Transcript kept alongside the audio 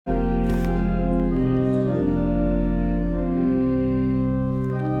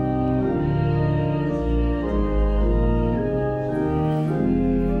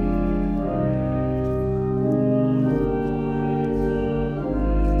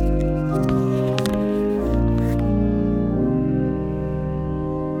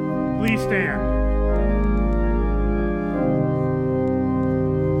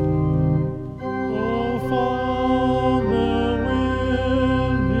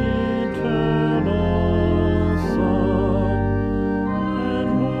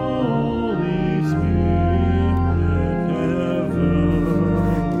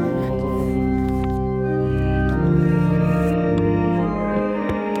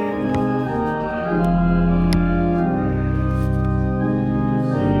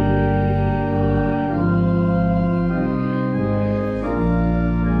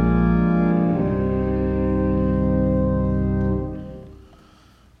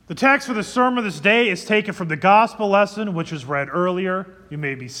The text for the sermon this day is taken from the gospel lesson, which was read earlier. You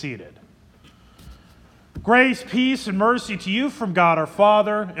may be seated. Grace, peace, and mercy to you from God our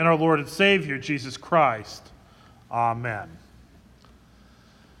Father and our Lord and Savior, Jesus Christ. Amen.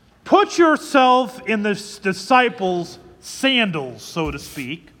 Put yourself in the disciples' sandals, so to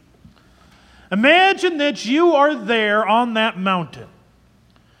speak. Imagine that you are there on that mountain.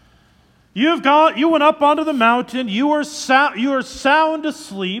 You went up onto the mountain, you are sound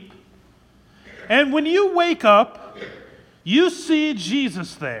asleep, and when you wake up, you see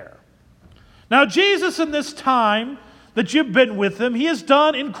Jesus there. Now, Jesus, in this time that you've been with him, he has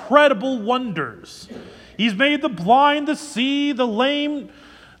done incredible wonders. He's made the blind to see, the lame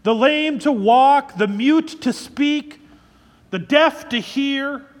to walk, the mute to speak, the deaf to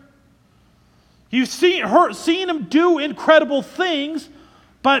hear. You've seen him do incredible things,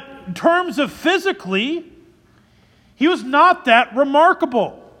 but in terms of physically, he was not that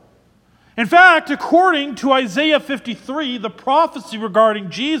remarkable. In fact, according to Isaiah 53, the prophecy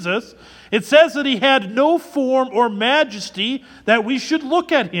regarding Jesus, it says that he had no form or majesty that we should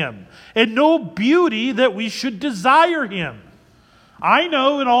look at him, and no beauty that we should desire him. I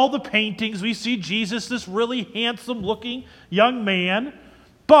know in all the paintings we see Jesus, this really handsome-looking young man,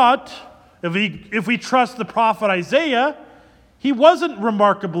 but if we trust the prophet Isaiah, he wasn't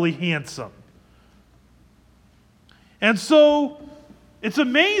remarkably handsome. And so it's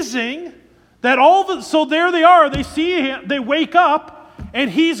amazing that so there they are, they see him, they wake up, and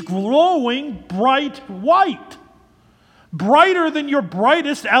he's glowing bright white. Brighter than your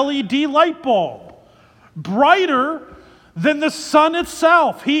brightest LED light bulb. Brighter than the sun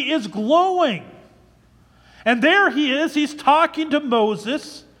itself. He is glowing. And there he is, he's talking to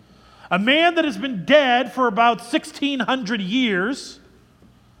Moses, a man that has been dead for about 1,600 years,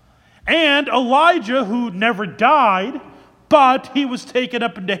 and Elijah, who never died, but he was taken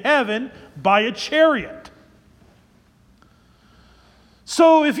up into heaven by a chariot.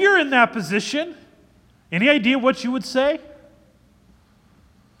 So if you're in that position, any idea what you would say?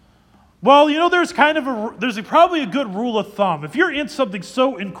 Well, there's probably a good rule of thumb. If you're in something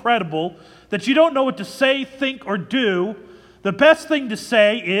so incredible that you don't know what to say, think, or do, the best thing to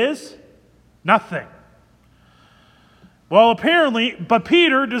say is nothing. Well, apparently, but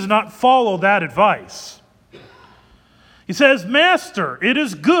Peter does not follow that advice. He says, "Master, it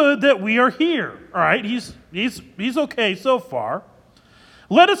is good that we are here." All right, he's okay so far.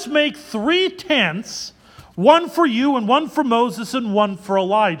 "Let us make 3 tents, one for you and one for Moses and one for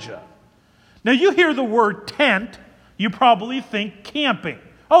Elijah." Now, you hear the word tent, you probably think camping.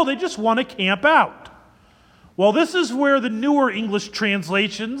 Oh, they just want to camp out. Well, this is where the newer English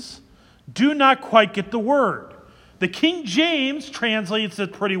translations do not quite get the word. The King James translates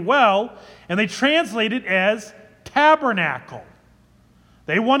it pretty well, and they translate it as tabernacle.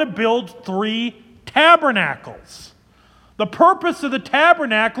 They want to build 3 tabernacles. The purpose of the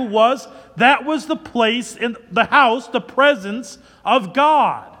tabernacle was that was the place in the house, the presence of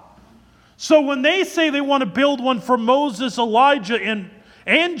God. So when they say they want to build one for Moses, Elijah,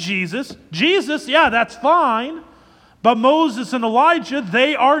 and Jesus, yeah, that's fine. But Moses and Elijah,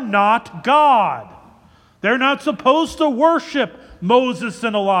 they are not God. They're not supposed to worship Moses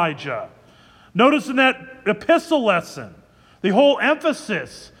and Elijah. Notice in that epistle lesson, the whole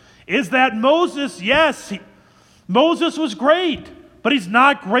emphasis is that Moses, yes, Moses was great, but he's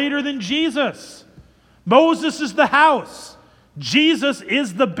not greater than Jesus. Moses is the house. Jesus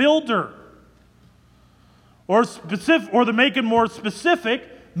is the builder. Or to make it more specific,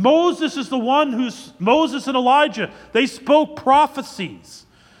 Moses is the one Moses and Elijah, they spoke prophecies.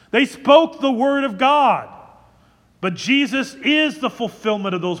 They spoke the word of God. But Jesus is the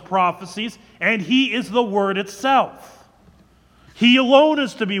fulfillment of those prophecies, and he is the word itself. He alone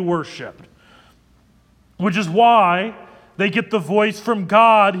is to be worshipped, which is why they get the voice from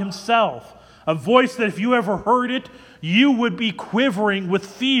God himself. A voice that if you ever heard it, you would be quivering with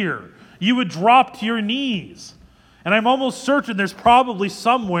fear. You would drop to your knees. And I'm almost certain there's probably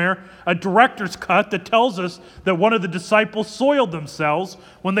somewhere a director's cut that tells us that one of the disciples soiled themselves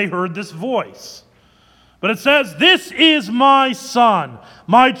when they heard this voice. But it says, "This is my son,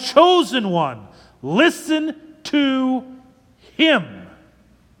 my chosen one. Listen to him."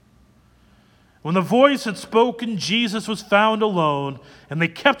 When the voice had spoken, Jesus was found alone, and they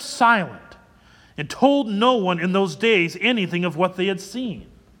kept silent and told no one in those days anything of what they had seen.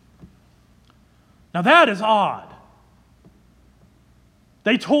 Now that is odd.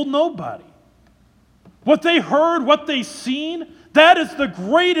 They told nobody. What they heard, what they seen, that is the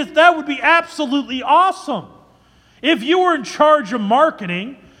greatest, that would be absolutely awesome. If you were in charge of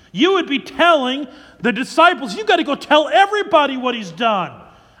marketing, you would be telling the disciples, you got to go tell everybody what he's done.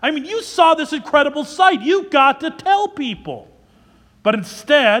 I mean, you saw this incredible sight. You got to tell people. But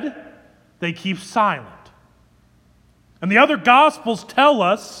instead, they keep silent. And the other Gospels tell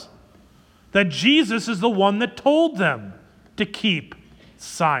us that Jesus is the one that told them to keep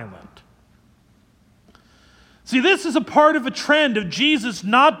silent. See, this is a part of a trend of Jesus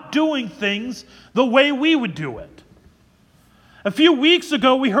not doing things the way we would do it. A few weeks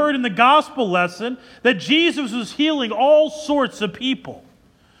ago, we heard in the gospel lesson that Jesus was healing all sorts of people.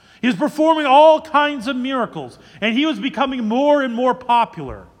 He was performing all kinds of miracles, and he was becoming more and more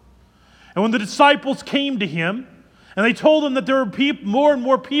popular. And when the disciples came to him, and they told him that there were more and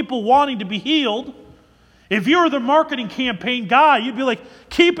more people wanting to be healed, if you were the marketing campaign guy, you'd be like,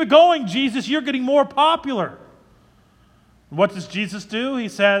 keep it going, Jesus, you're getting more popular. What does Jesus do? He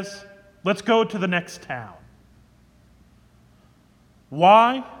says, let's go to the next town.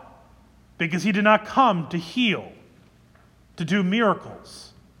 Why? Because he did not come to heal, to do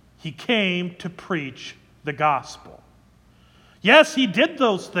miracles. He came to preach the gospel. Yes, he did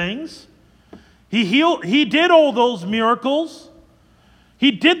those things. He did all those miracles.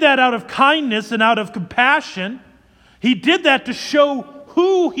 He did that out of kindness and out of compassion. He did that to show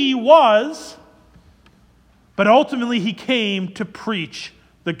who he was. But ultimately, he came to preach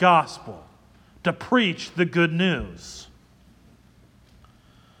the gospel, to preach the good news.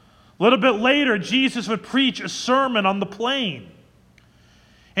 A little bit later, Jesus would preach a sermon on the plain.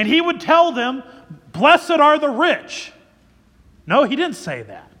 And he would tell them, blessed are the rich. No, he didn't say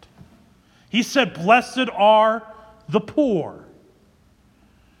that. He said, blessed are the poor.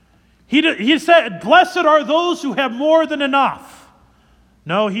 He said, blessed are those who have more than enough.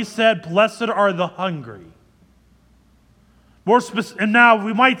 No, he said, blessed are the hungry. And now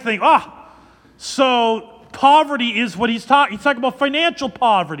we might think, so poverty is what he's talking. He's talking about financial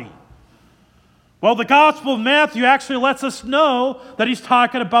poverty. Well, the Gospel of Matthew actually lets us know that he's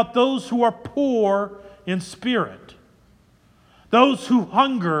talking about those who are poor in spirit. Those who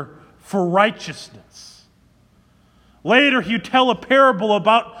hunger for righteousness. Later, he'd tell a parable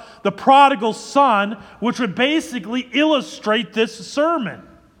about the prodigal son, which would basically illustrate this sermon.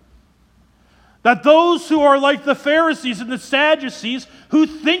 That those who are like the Pharisees and the Sadducees, who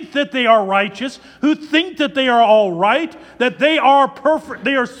think that they are righteous, who think that they are all right, that they are perfect,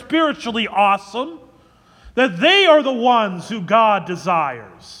 they are spiritually awesome, that they are the ones who God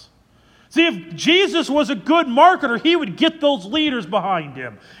desires. See, if Jesus was a good marketer, he would get those leaders behind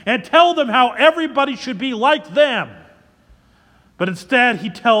him and tell them how everybody should be like them. But instead,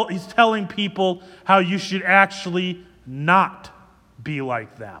 he's telling people how you should actually not be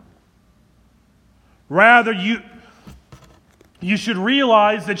like them. Rather, you should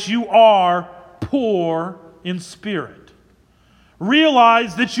realize that you are poor in spirit.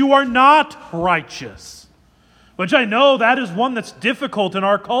 Realize that you are not righteous. Which I know that is one that's difficult in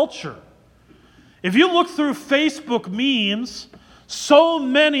our culture. If you look through Facebook memes, so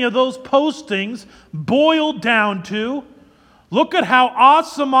many of those postings boil down to, look at how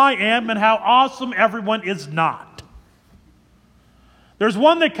awesome I am and how awesome everyone is not. There's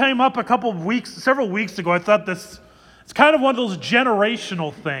one that came up several weeks ago. I thought it's kind of one of those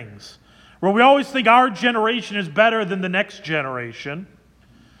generational things where we always think our generation is better than the next generation.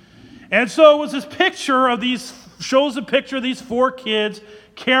 And so it was this picture of shows a picture of these 4 kids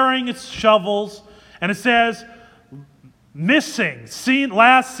carrying shovels, and it says, missing,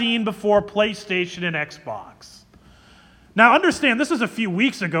 last seen before PlayStation and Xbox. Now understand, this is a few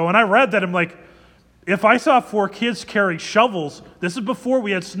weeks ago, and I read that, I'm like, if I saw 4 kids carrying shovels, this is before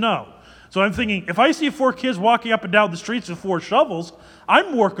we had snow. So I'm thinking, if I see 4 kids walking up and down the streets with 4 shovels,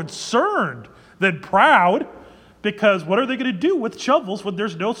 I'm more concerned than proud, because what are they going to do with shovels when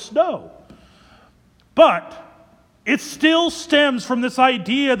there's no snow? But it still stems from this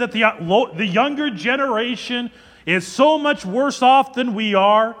idea that the younger generation is so much worse off than we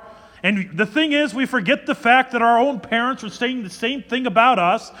are. And the thing is, we forget the fact that our own parents were saying the same thing about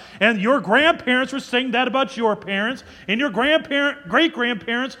us, and your grandparents were saying that about your parents, and your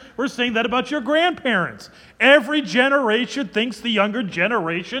great-grandparents were saying that about your grandparents. Every generation thinks the younger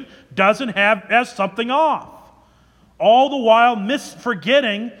generation doesn't have something off. All the while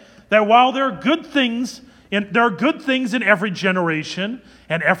forgetting that while there are good things in every generation,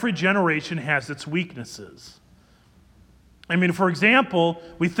 and every generation has its weaknesses. I mean, for example,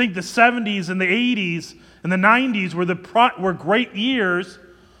 we think the 70s and the 80s and the 90s were great years,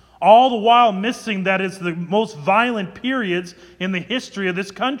 all the while missing that it's the most violent periods in the history of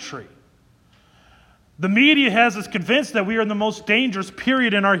this country. The media has us convinced that we are in the most dangerous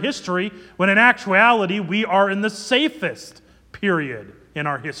period in our history, when in actuality we are in the safest period in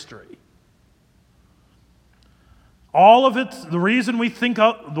our history. All of it, the reason we think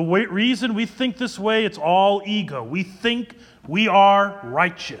this way, it's all ego. We think we are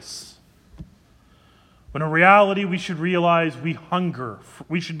righteous. When in reality, we should realize we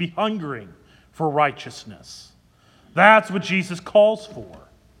should be hungering for righteousness. That's what Jesus calls for.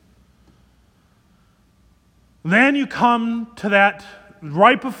 Then you come to that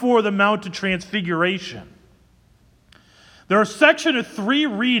right before the Mount of Transfiguration. There are a section of 3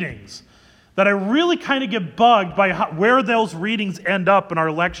 readings that I really kind of get bugged by where those readings end up in our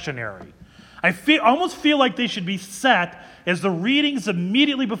lectionary. I almost feel like they should be set as the readings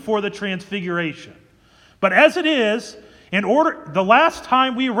immediately before the Transfiguration. But as it is, the last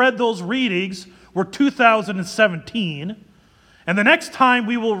time we read those readings were 2017, and the next time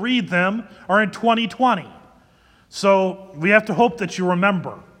we will read them are in 2020. So we have to hope that you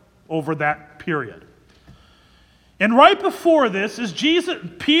remember over that period. And right before this is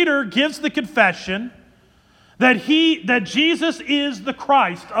Peter gives the confession that Jesus is the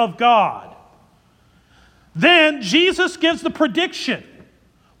Christ of God. Then Jesus gives the prediction.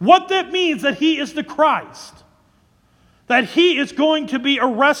 What that means that he is the Christ. That he is going to be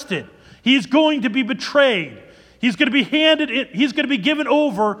arrested. He's going to be betrayed. He's going to be given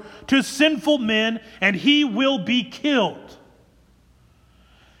over to sinful men, and he will be killed.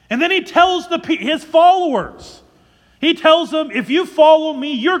 And then he tells his followers, he tells them, if you follow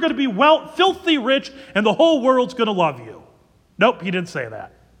me, you're going to be filthy rich, and the whole world's going to love you. Nope, he didn't say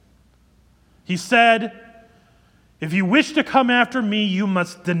that. He said, if you wish to come after me, you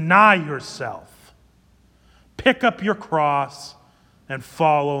must deny yourself. Pick up your cross and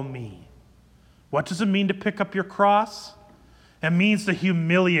follow me. What does it mean to pick up your cross? It means to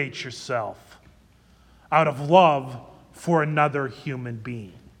humiliate yourself out of love for another human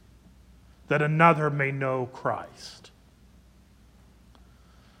being, that another may know Christ.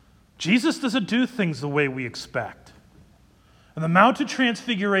 Jesus doesn't do things the way we expect. And the Mount of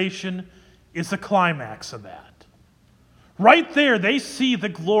Transfiguration is the climax of that. Right there, they see the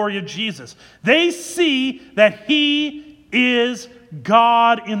glory of Jesus. They see that he is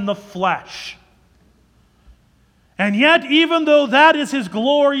God in the flesh. And yet, even though that is his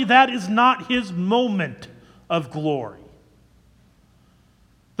glory, that is not his moment of glory.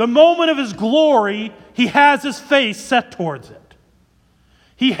 The moment of his glory, he has his face set towards it.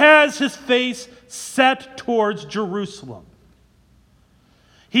 He has his face set towards Jerusalem.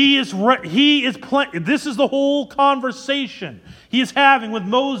 This is the whole conversation he is having with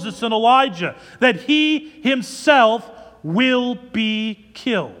Moses and Elijah, that he himself will be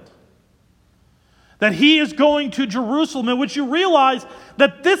killed. That he is going to Jerusalem, in which you realize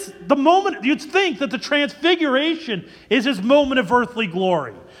that the moment, you'd think that the Transfiguration is his moment of earthly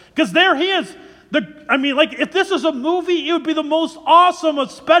glory. Because there he is. If this is a movie, it would be the most awesome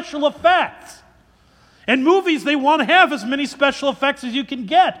of special effects. And movies, they want to have as many special effects as you can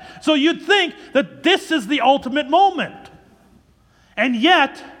get. So you'd think that this is the ultimate moment. And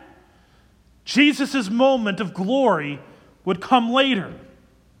yet, Jesus' moment of glory would come later,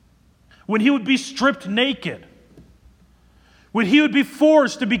 when he would be stripped naked, when he would be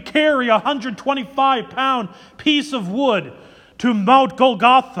forced to carry a 125-pound piece of wood to Mount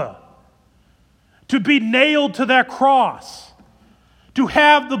Golgotha, to be nailed to that cross, to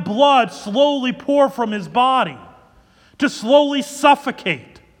have the blood slowly pour from his body, to slowly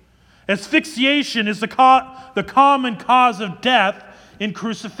suffocate. Asphyxiation is the common cause of death in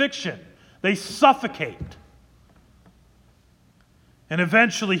crucifixion. They suffocate. And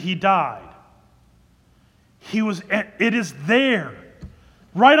eventually he died. It is there,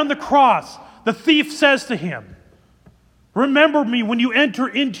 right on the cross. The thief says to him, remember me when you enter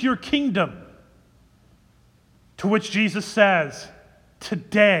into your kingdom. To which Jesus says,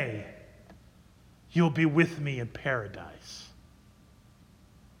 today you'll be with me in paradise.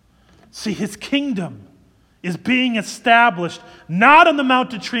 See, his kingdom is being established not on the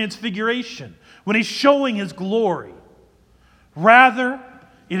Mount of Transfiguration, when he's showing his glory. Rather,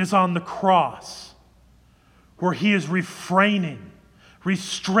 it is on the cross, where he is restraining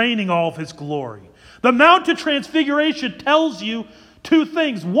all of his glory. The Mount of Transfiguration tells you 2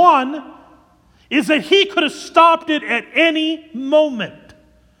 things. One is that he could have stopped it at any moment.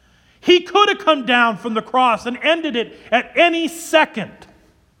 He could have come down from the cross and ended it at any second.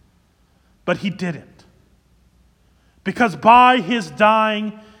 But he didn't. Because by his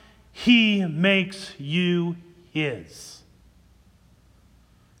dying, he makes you his.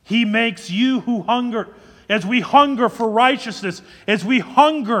 He makes you who hunger, as we hunger for righteousness, as we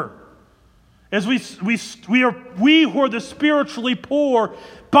hunger, as we who are the spiritually poor,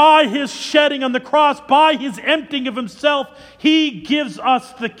 by his shedding on the cross, by his emptying of himself, he gives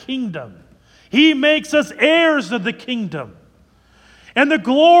us the kingdom. He makes us heirs of the kingdom. And the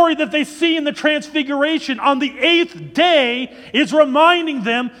glory that they see in the transfiguration on the 8th day is reminding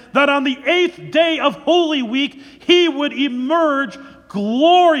them that on the 8th day of Holy Week, he would emerge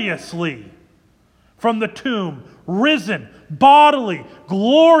gloriously from the tomb, risen, bodily,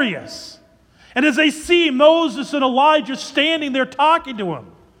 glorious. And as they see Moses and Elijah standing there talking to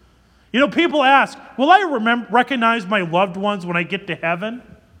him, people ask, will I recognize my loved ones when I get to heaven?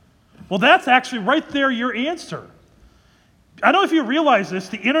 Well, that's actually right there your answer. I don't know if you realize this,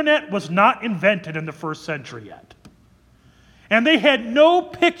 the internet was not invented in the first century yet. And they had no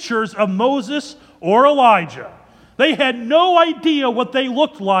pictures of Moses or Elijah. They had no idea what they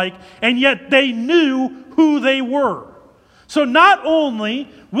looked like, and yet they knew who they were. So not only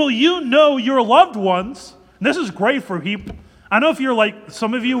will you know your loved ones, and this is great for people. I don't know if you're like,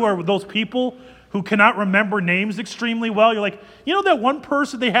 some of you are those people who cannot remember names extremely well. You're like, that one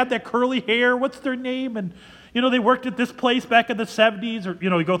person, they had that curly hair, what's their name? And they worked at this place back in the 70s, or,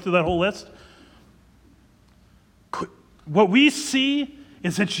 you go through that whole list. What we see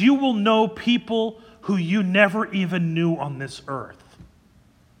is that you will know people who you never even knew on this earth.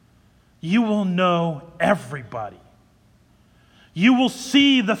 You will know everybody. You will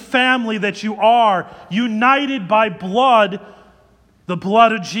see the family that you are, united by blood, the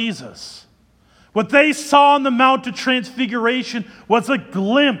blood of Jesus. What they saw on the Mount of Transfiguration was a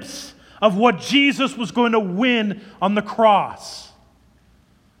glimpse of what Jesus was going to win on the cross.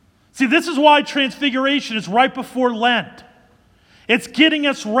 See, this is why Transfiguration is right before Lent. It's getting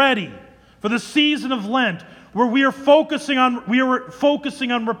us ready for the season of Lent, where we are focusing on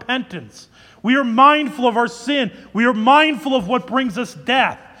repentance. We are mindful of our sin. We are mindful of what brings us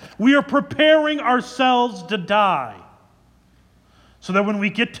death. We are preparing ourselves to die, so that when we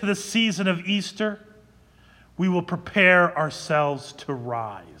get to the season of Easter, we will prepare ourselves to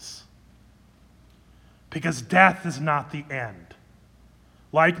rise. Because death is not the end.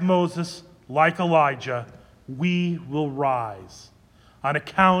 Like Moses, like Elijah, we will rise on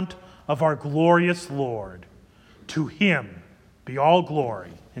account of our glorious Lord. To him be all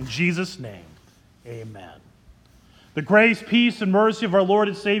glory. In Jesus' name, amen. The grace, peace, and mercy of our Lord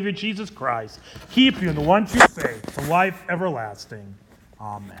and Savior Jesus Christ keep you in the one true faith for life everlasting.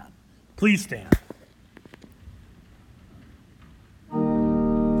 Amen. Please stand.